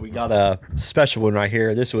one. So we got a special one right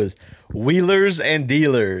here. This was wheelers and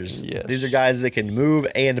dealers. Yes. These are guys that can move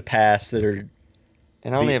and pass that are...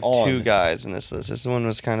 And I only have 2 guys in this list. This one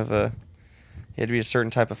was kind of he had to be a certain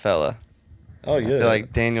type of fella. Oh, yeah. I feel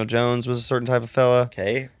like Daniel Jones was a certain type of fella.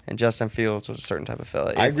 Okay. And Justin Fields was a certain type of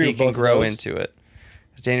fella. I agree with both of those. If he can grow into it.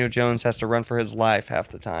 Because Daniel Jones has to run for his life half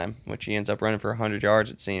the time, which he ends up running for 100 yards,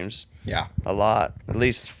 it seems. Yeah. A lot. At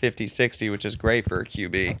least 50, 60, which is great for a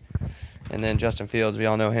QB. And then Justin Fields, we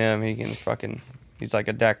all know him. He's like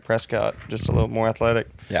a Dak Prescott, just a little more athletic.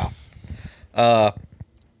 Yeah.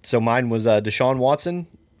 So mine was Deshaun Watson,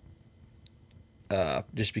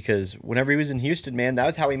 just because whenever he was in Houston, man, that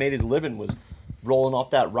was how he made his living, was rolling off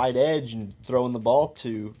that right edge and throwing the ball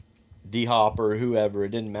to D-Hop or whoever. It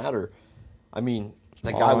didn't matter. I mean,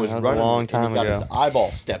 that guy was running a long time and he got his eyeball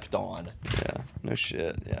stepped on. Yeah, no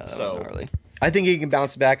shit. Yeah, that was gnarly. I think he can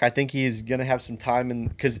bounce back. I think he's going to have some time,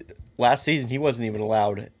 because last season he wasn't even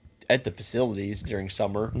allowed at the facilities during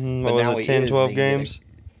summer. What was it, 10, 12 games?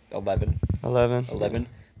 11. 11. Yeah.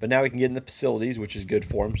 But now he can get in the facilities, which is good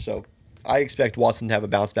for him. So I expect Watson to have a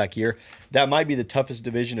bounce back year. That might be the toughest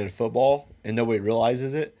division in football, and nobody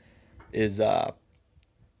realizes it, is I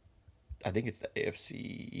think it's the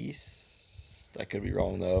AFC East. I could be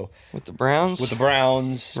wrong, though. With the Browns? With the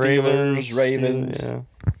Browns, Steelers, Ravens.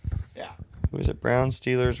 Yeah. Who is it? Browns,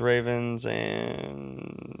 Steelers, Ravens,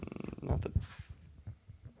 and not the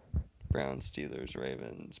Browns, Steelers,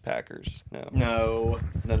 Ravens, Packers. No.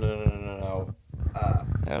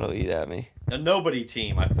 That'll eat at me. A nobody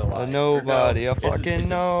team, I feel like. A nobody. A fucking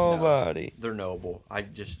nobody. No, they're noble. I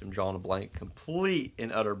just am drawing a blank. Complete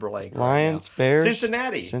and utter blank. Lions, right, Bears.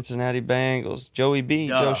 Cincinnati Bengals. Joey B.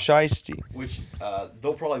 Joe Shiesty. Which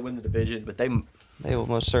they'll probably win the division, but they They will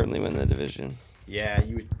most certainly win the division. Yeah,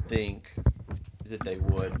 you would think that they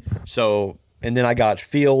would. So, and then I got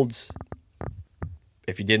Fields.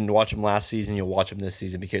 If you didn't watch him last season, you'll watch him this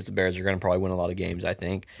season because the Bears are going to probably win a lot of games, I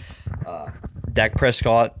think. Dak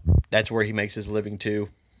Prescott, that's where he makes his living too.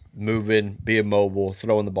 Moving, being mobile,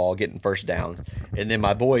 throwing the ball, getting first downs. And then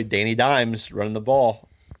my boy, Danny Dimes, running the ball.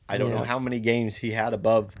 I don't know how many games he had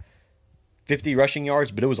above 50 rushing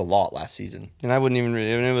yards, but it was a lot last season. And I wouldn't even,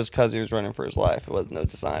 and it was because he was running for his life. It wasn't no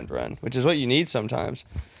designed run, which is what you need sometimes.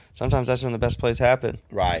 Sometimes that's when the best plays happen.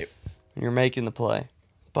 Right. You're making the play.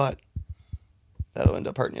 But that'll end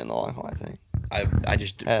up hurting you in the long haul, I think. I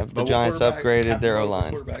just have the Giants upgraded their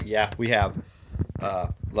O-line. Yeah, we have,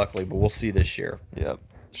 luckily, but we'll see this year. Yep.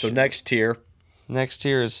 So next tier. Next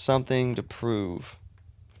tier is something to prove.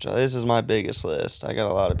 This is my biggest list. I got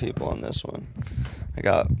a lot of people on this one. I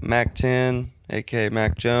got Mac 10, a.k.a.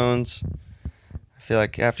 Mac Jones. I feel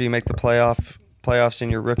like after you make the playoffs in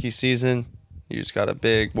your rookie season, you just got a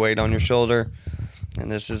big weight on your shoulder. And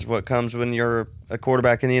this is what comes when you're a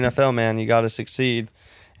quarterback in the NFL, man. You got to succeed.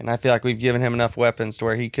 And I feel like we've given him enough weapons to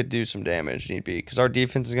where he could do some damage, need be. Because our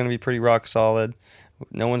defense is going to be pretty rock solid.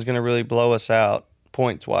 No one's going to really blow us out,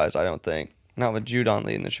 points-wise, I don't think. Not with Judon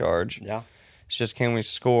leading the charge. Yeah. It's just, can we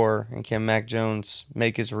score, and can Mac Jones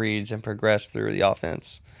make his reads and progress through the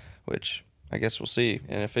offense, which I guess we'll see.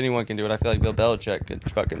 And if anyone can do it, I feel like Bill Belichick could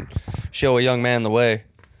fucking show a young man the way.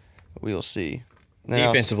 We will see.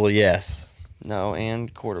 Defensively, yes. No,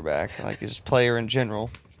 and quarterback, like just players in general.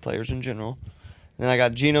 Then I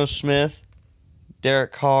got Geno Smith,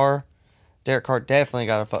 Derek Carr. Derek Carr definitely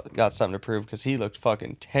got something to prove because he looked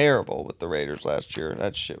fucking terrible with the Raiders last year.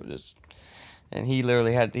 That shit was just... And he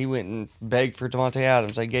literally he went and begged for Devontae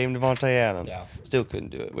Adams. I gave him Devontae Adams. Yeah. Still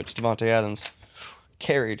couldn't do it, which Devontae Adams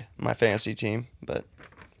carried my fantasy team, but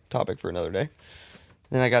topic for another day.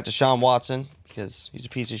 Then I got Deshaun Watson because he's a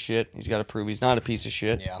piece of shit. He's got to prove he's not a piece of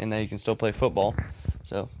shit, and that he can still play football.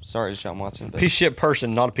 So, sorry, Deshaun Watson. But piece of shit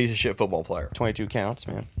person, not a piece of shit football player. 22 counts,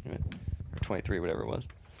 man. Or 23, whatever it was.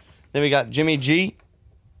 Then we got Jimmy G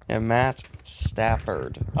and Matt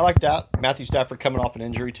Stafford. I like that. Matthew Stafford coming off an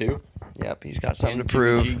injury, too. Yep, he's got something to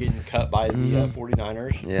prove. Jimmy G getting cut by the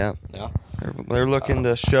 49ers. Yeah. They're looking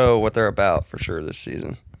to show what they're about for sure this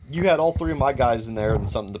season. You had all three of my guys in there and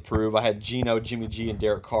something to prove. I had Geno, Jimmy G, and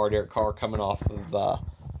Derek Carr. Derek Carr coming off of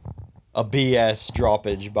a BS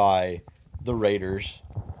droppage by the Raiders.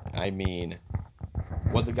 I mean,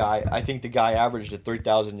 I think the guy averaged a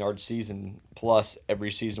 3,000-yard season plus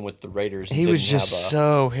every season with the Raiders. He was just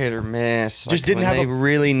so hit or miss. Just didn't have. When they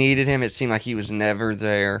really needed him, it seemed like he was never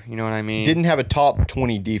there. You know what I mean? Didn't have a top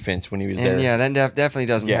 20 defense when he was there. Yeah, that definitely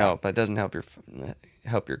doesn't help. That doesn't help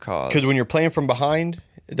your cause. Because when you're playing from behind,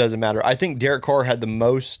 it doesn't matter. I think Derek Carr had the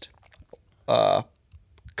most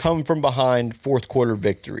come from behind fourth quarter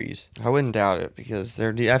victories. I wouldn't doubt it because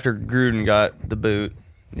after Gruden got the boot,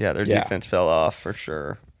 their defense fell off for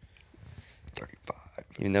sure. 35.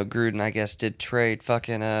 Even though Gruden, I guess, did trade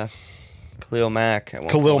fucking Khalil Mack at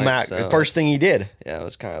one Khalil point. Mack, the first thing he did. Yeah, it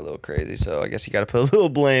was kind of a little crazy. So I guess you got to put a little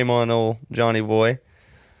blame on old Johnny Boy.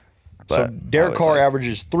 But so Derek Carr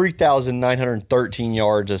averages 3,913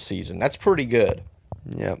 yards a season. That's pretty good.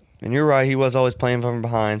 Yep. And you're right. He was always playing from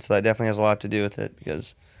behind, so that definitely has a lot to do with it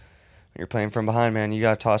because when you're playing from behind, man, you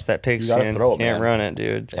got to toss that pigskin. You can't run it,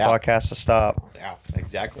 dude. The clock has to stop. Yeah,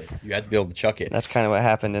 exactly. You had to be able to chuck it. That's kind of what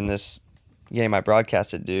happened in this game I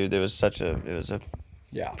broadcasted, dude. It was a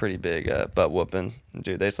pretty big butt whooping.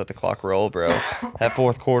 Dude, they just let the clock roll, bro. That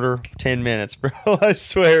fourth quarter, 10 minutes, bro. I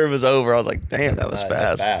swear it was over. I was like, damn, that was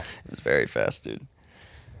fast. It was very fast, dude.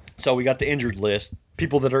 So we got the injured list.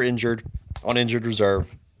 People that are injured on injured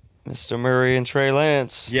reserve. Mr. Murray and Trey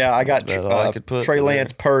Lance. Yeah, I got Trey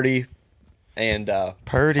Lance, Purdy, and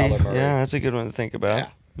Purdy. Yeah, that's a good one to think about.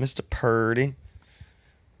 Yeah. Mr. Purdy.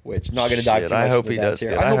 Which, not going to dive too much I hope he does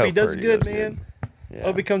good. I hope he does good, man. Yeah,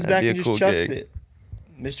 hope he comes back and just chucks it.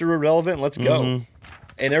 Mr. Irrelevant, let's go.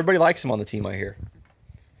 And everybody likes him on the team, I hear.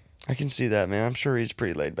 I can see that, man. I'm sure he's a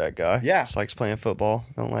pretty laid-back guy. Yeah. Just likes playing football.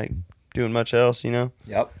 Don't like doing much else, you know?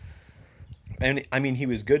 Yep. And, I mean, he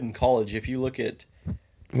was good in college. If you look at...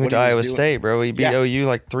 He went to Iowa State, bro. He beat OU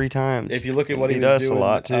like 3 times. If you look at what he was doing... a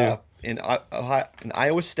lot, too. In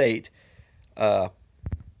Iowa State...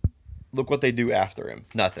 look what they do after him.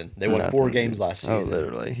 Nothing. They won 4 games last season. Oh,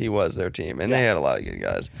 literally. He was their team. And they had a lot of good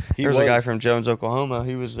guys. There was a guy from Jones, Oklahoma.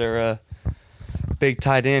 He was their big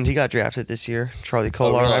tight end. He got drafted this year. Charlie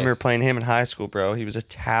Kolar. Really? I remember playing him in high school, bro. He was a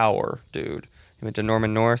tower, dude. He went to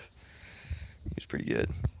Norman North. He was pretty good.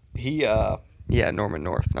 Yeah, Norman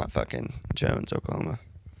North, not fucking Jones, Oklahoma.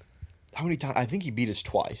 How many times? I think he beat us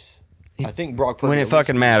twice. I think Brock Purdy. When it at least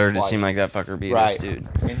fucking beat us mattered, it twice. seemed like that fucker beat us, dude.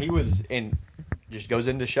 And he was in. Just goes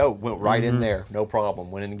into show. Went right in there, no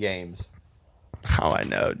problem, winning games. Oh, I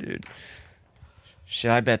know, dude.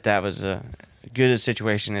 Shit, I bet that was a good a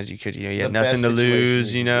situation as you could. You know, you had The nothing best to lose.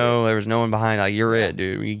 situation You you know, there was no one behind. Like, you're Yeah. it,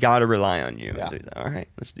 dude. You got to rely on you. Yeah. So, all right,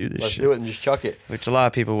 let's do this Let's shit. do it and just chuck it. Which a lot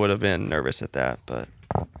of people would have been nervous at that, but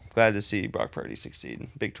glad to see Brock Purdy succeed.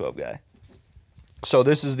 Big 12 guy. So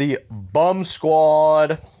this is the bum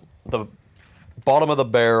squad, the bottom of the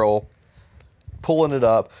barrel, pulling it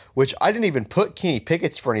up, which I didn't even put Kenny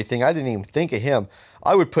Pickett's for anything. I didn't even think of him.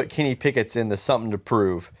 I would put Kenny Pickett's into something to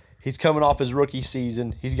prove. He's coming off his rookie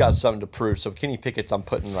season. He's got something to prove. So Kenny Pickett's I'm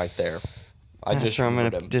putting right there. That's where I'm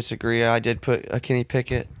going to disagree. I did put a Kenny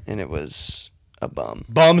Pickett, and it was a bum.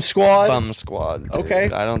 Bum squad? Bum squad, dude. Okay.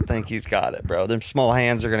 I don't think he's got it, bro. Them small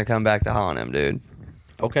hands are going to come back to haunt him, dude.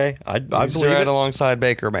 Okay. I He's believe right it. alongside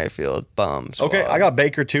Baker Mayfield. Bum squad. Okay, I got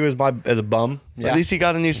Baker too as a bum. Yeah. At least he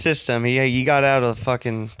got a new system. He got out of the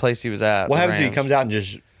fucking place he was at. What the happens if he Rams. comes out and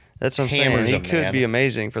just That's what I'm hammers saying. He them, could man? be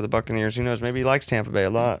amazing for the Buccaneers. Who knows? Maybe he likes Tampa Bay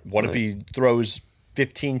a lot. What if he throws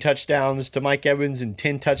 15 touchdowns to Mike Evans and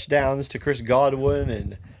 10 touchdowns to Chris Godwin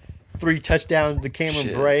and 3 touchdowns to Cameron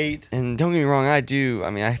Shit. Brate? And don't get me wrong,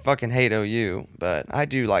 I fucking hate OU, but I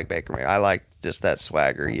do like Baker Mayfield. I like just that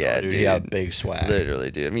swagger. Yeah, dude. He had big swag.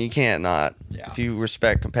 Literally, dude. I mean, you can't not. Yeah. If you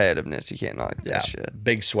respect competitiveness, you can't not like Yeah, that shit.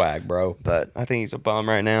 big swag, bro. But I think he's a bum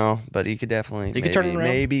right now. But he could definitely. He could turn it around?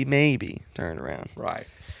 Maybe turn it around. Right.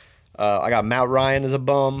 I got Matt Ryan as a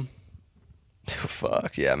bum.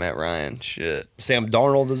 Fuck yeah, Matt Ryan. Shit. Sam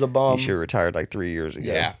Darnold as a bum. He should have retired like 3 years ago.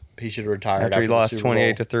 Yeah, he should have retired After he the lost Super Bowl.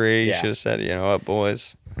 28-3, you Yeah. should have said, you know what,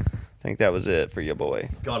 boys. I think that was it for your boy.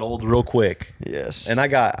 Got old real quick. Yes. And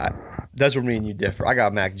that's where me and you differ. I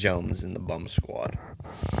got Mac Jones in the bum squad.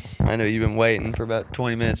 I know you've been waiting for about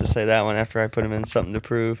 20 minutes to say that one after I put him in something to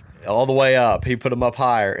prove. All the way up. He put him up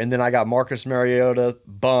higher. And then I got Marcus Mariota,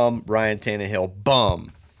 bum. Ryan Tannehill,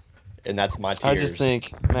 bum. And that's my tiers. I just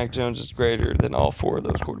think Mac Jones is greater than all 4 of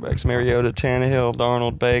those quarterbacks. Mariota, Tannehill,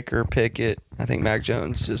 Darnold, Baker, Pickett. I think Mac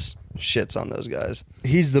Jones just shits on those guys.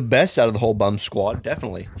 he's the best out of the whole bum squad,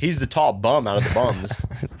 definitely. He's the top bum out of the bums.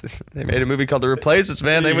 They made a movie called The Replacements,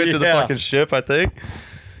 man. They went to the Yeah. fucking ship, I think.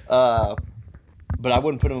 But I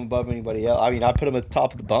wouldn't put him above anybody else. I mean, I'd put him at the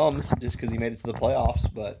top of the bums just because he made it to the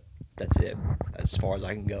playoffs, but that's it. As far as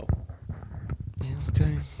I can go. Yeah,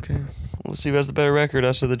 okay. We'll see who has the better record,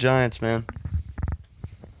 us or the Giants, man.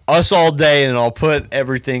 Us all day, and I'll put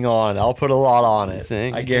everything on. I'll put a lot on it.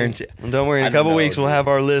 Think? I guarantee. Well, don't worry. In I a don't couple know, weeks, we'll dude. have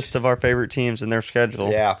our list of our favorite teams and their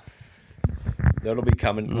schedule. Yeah. That'll be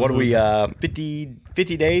coming. What are we,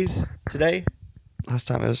 50 days today? Last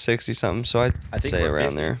time it was 60-something, so I'd say we're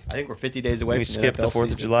around 50. there. I think we're 50 days away We from skipped the NFL 4th of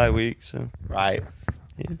season. July week, so. Right.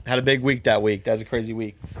 Yeah. Had a big week that week. That was a crazy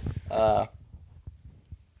week. But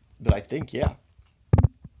I think, yeah.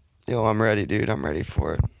 Yo, I'm ready, dude. I'm ready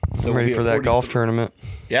for it. So I'm ready we'll for be at that golf 43. tournament,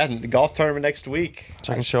 Yeah, the golf tournament next week.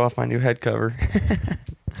 so I can show off my new head cover.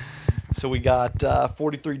 So we got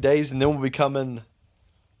 43 days, and then we'll be coming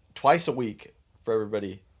twice a week for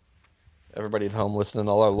everybody. Everybody at home listening,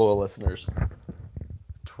 all our loyal listeners.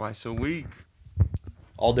 Twice a week.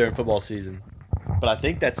 All during football season. But I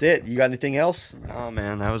think that's it. You got anything else? Oh,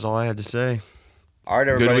 man, that was all I had to say. All right,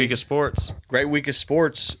 everybody. Good week of sports. Great week of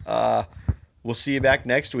sports. We'll see you back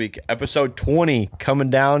next week. Episode 20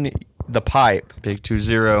 coming down the pipe. Big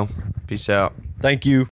 2-0. Peace out. Thank you.